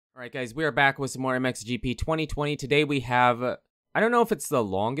Alright guys, we are back with some more MXGP 2020. Today we have, I don't know if it's the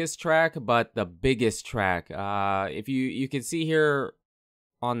longest track, but the biggest track. If you can see here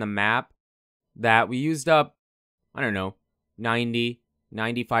on the map that we used up, I don't know, 95%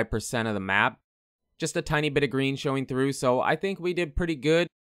 of the map. Just a tiny bit of green showing through, so I think we did pretty good.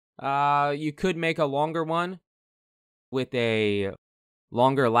 You could make a longer one with a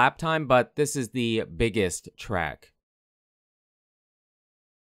longer lap time, but this is the biggest track.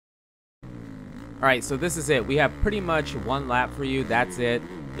 Alright, so this is it. We have pretty much one lap for you. That's it.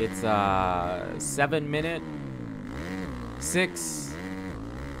 It's 7 minute,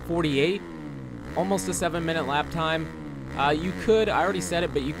 6:48, almost a 7 minute lap time. You could, I already said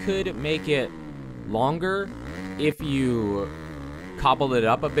it, but you could make it longer if you cobbled it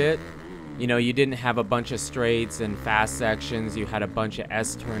up a bit. You know, you didn't have a bunch of straights and fast sections. You had a bunch of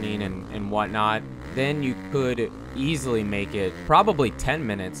S-turning and whatnot. Then you could easily make it probably 10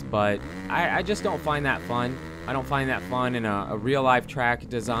 minutes, but I just don't find that fun. I don't find that fun in a real-life track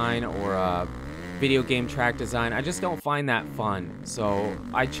design or a video game track design. I just don't find that fun. So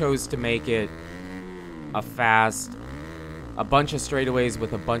I chose to make it a bunch of straightaways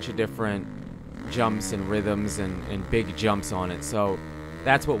with a bunch of different jumps and rhythms and big jumps on it. So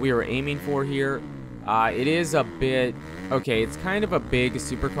that's what we were aiming for here. It is a bit, okay, it's kind of a big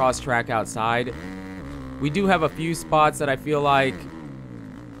supercross track outside. We do have a few spots that I feel like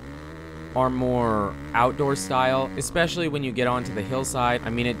are more outdoor style, especially when you get onto the hillside. I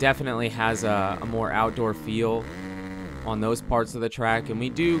mean, it definitely has a more outdoor feel on those parts of the track, and we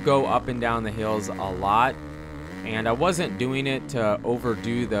do go up and down the hills a lot. And I wasn't doing it to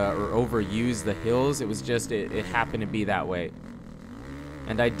overuse the hills. It was just, it happened to be that way.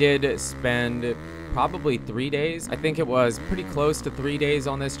 And I did spend probably 3 days. I think it was pretty close to 3 days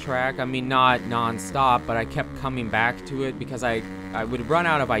on this track. I mean, not non-stop, but I kept coming back to it because I would run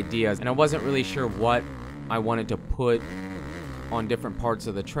out of ideas, and I wasn't really sure what I wanted to put on different parts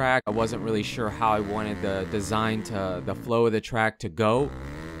of the track. I wasn't really sure how I wanted the design the flow of the track to go.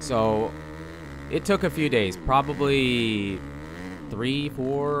 So it took a few days, probably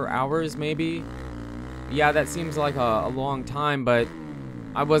 3-4 hours maybe. Yeah, that seems like a long time, but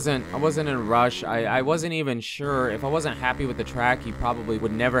I wasn't in a rush. I wasn't even sure. If I wasn't happy with the track, you probably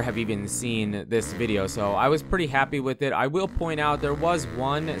would never have even seen this video. So I was pretty happy with it. I will point out there was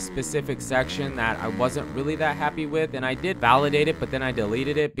one specific section that I wasn't really that happy with, and I did validate it, but then I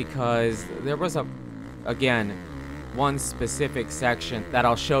deleted it because there was again, one specific section that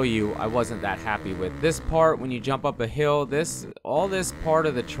I'll show you I wasn't that happy with. This part, when you jump up a hill, all this part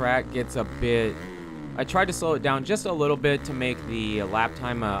of the track gets a bit, I tried to slow it down just a little bit to make the lap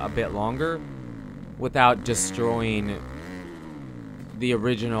time a bit longer without destroying the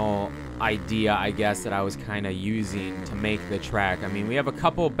original idea, I guess, that I was kind of using to make the track. I mean, we have a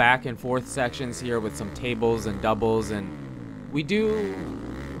couple back and forth sections here with some tables and doubles, and we do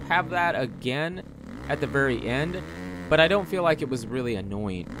have that again at the very end, but I don't feel like it was really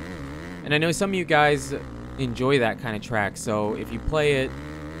annoying. And I know some of you guys enjoy that kind of track, so if you play it,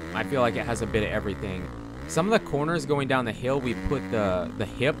 I feel like it has a bit of everything. Some of the corners going down the hill, we put the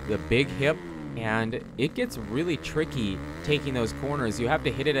big hip, and it gets really tricky taking those corners. You have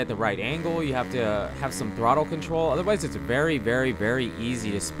to hit it at the right angle. You have to have some throttle control. Otherwise, it's very, very, very easy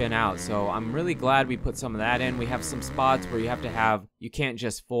to spin out. So I'm really glad we put some of that in. We have some spots where you can't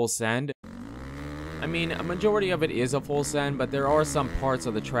just full send. I mean, a majority of it is a full send, but there are some parts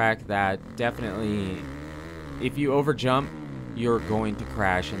of the track that definitely, if you overjump, you're going to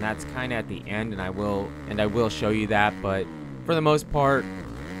crash, and that's kind of at the end, and I will show you that. But for the most part,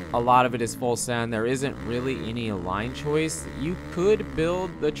 a lot of it is full send. There isn't really any line choice. You could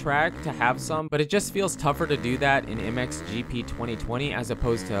build the track to have some, but it just feels tougher to do that in MXGP 2020 as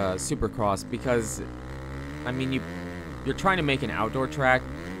opposed to Supercross, because I mean, you're trying to make an outdoor track,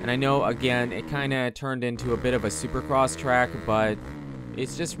 and I know, again, it kind of turned into a bit of a Supercross track, but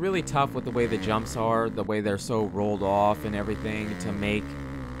it's just really tough with the way the jumps are, the way they're so rolled off and everything, to make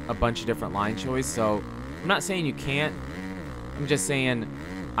a bunch of different line choice. So I'm not saying you can't, I'm just saying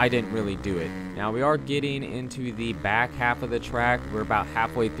I didn't really do it. Now we are getting into the back half of the track. We're about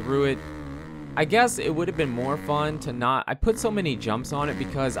halfway through it. I guess it would have been more fun to not, I put so many jumps on it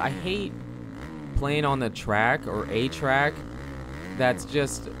because I hate playing on the track or a track that's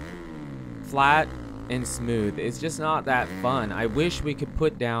just flat and smooth. It's just not that fun. I wish we could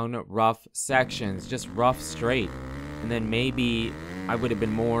put down rough sections, just rough straight, and then maybe I would have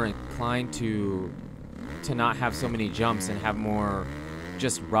been more inclined to not have so many jumps and have more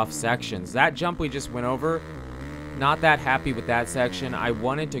just rough sections. That jump we just went over, not that happy with that section. I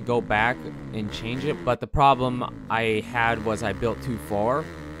wanted to go back and change it, but the problem I had was I built too far,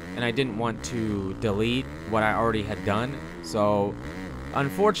 and I didn't want to delete what I already had done. So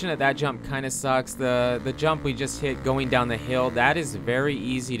unfortunate, that jump kind of sucks. The jump we just hit going down the hill, that is very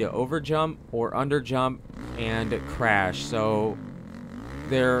easy to overjump or underjump and crash. So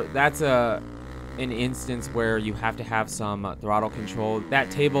that's an instance where you have to have some throttle control.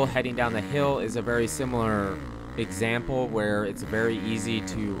 That table heading down the hill is a very similar example where it's very easy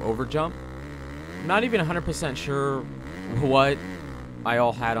to overjump. I'm not even 100% sure what I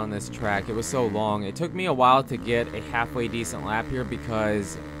all had on this track. It was so long. It took me a while to get a halfway decent lap here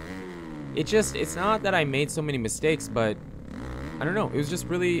because it's not that I made so many mistakes, but I don't know. It was just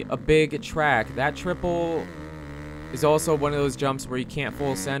really a big track. That triple is also one of those jumps where you can't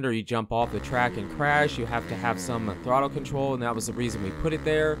full send or you jump off the track and crash. You have to have some throttle control, and that was the reason we put it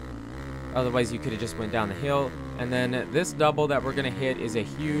there. Otherwise, you could have just went down the hill. And then this double that we're going to hit is a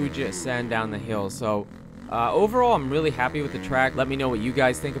huge send down the hill. So overall, I'm really happy with the track. Let me know what you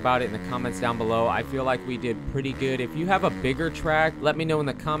guys think about it in the comments down below. I feel like we did pretty good. If you have a bigger track, let me know in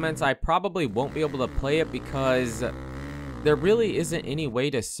the comments. I probably won't be able to play it because there really isn't any way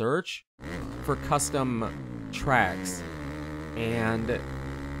to search for custom tracks. And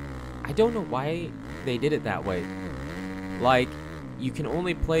I don't know why they did it that way. Like, you can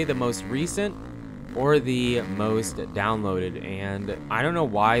only play the most recent or the most downloaded, and I don't know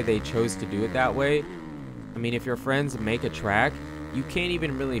why they chose to do it that way. I mean, if your friends make a track, you can't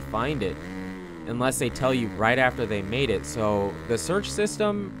even really find it unless they tell you right after they made it. So the search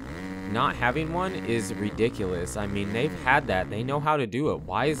system not having one is ridiculous. I mean, they've had that. They know how to do it.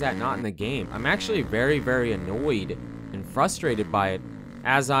 Why is that not in the game? I'm actually very, very annoyed and frustrated by it,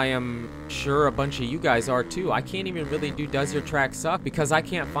 as I am sure a bunch of you guys are too. I can't even really do Does Your Track Suck because I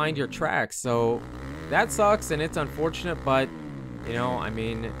can't find your track. So that sucks and it's unfortunate, but you know, I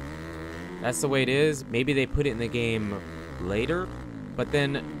mean, that's the way it is. Maybe they put it in the game later, but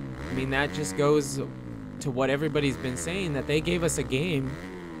then, I mean, that just goes to what everybody's been saying, that they gave us a game,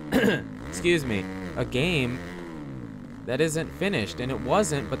 excuse me, a game that isn't finished, and it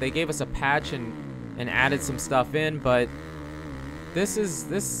wasn't, but they gave us a patch and added some stuff in, but this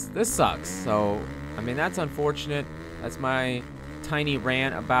sucks. So, I mean, that's unfortunate. That's my tiny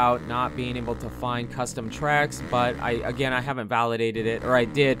rant about not being able to find custom tracks, but again, I haven't validated it, or I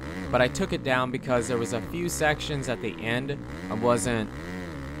did, but I took it down because there was a few sections at the end I wasn't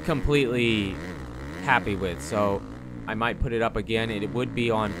completely happy with, so I might put it up again. It would be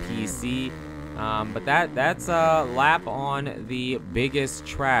on PC, but that's a lap on the biggest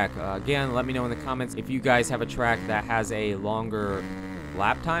track. Again, let me know in the comments if you guys have a track that has a longer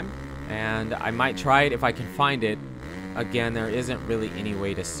lap time, and I might try it if I can find it. Again, there isn't really any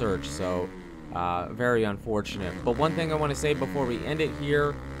way to search, so very unfortunate. But one thing I want to say before we end it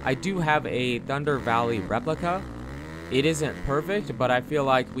here, I do have a Thunder Valley replica. It isn't perfect, but I feel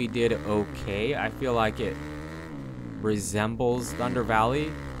like we did okay. I feel like it resembles Thunder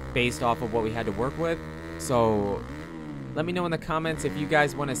Valley based off of what we had to work with. So let me know in the comments if you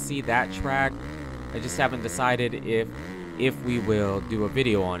guys want to see that track. I just haven't decided if we will do a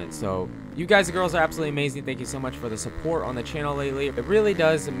video on it. So you guys and girls are absolutely amazing. Thank you so much for the support on the channel lately. It really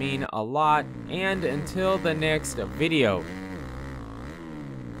does mean a lot. And until the next video,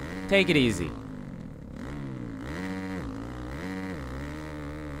 take it easy.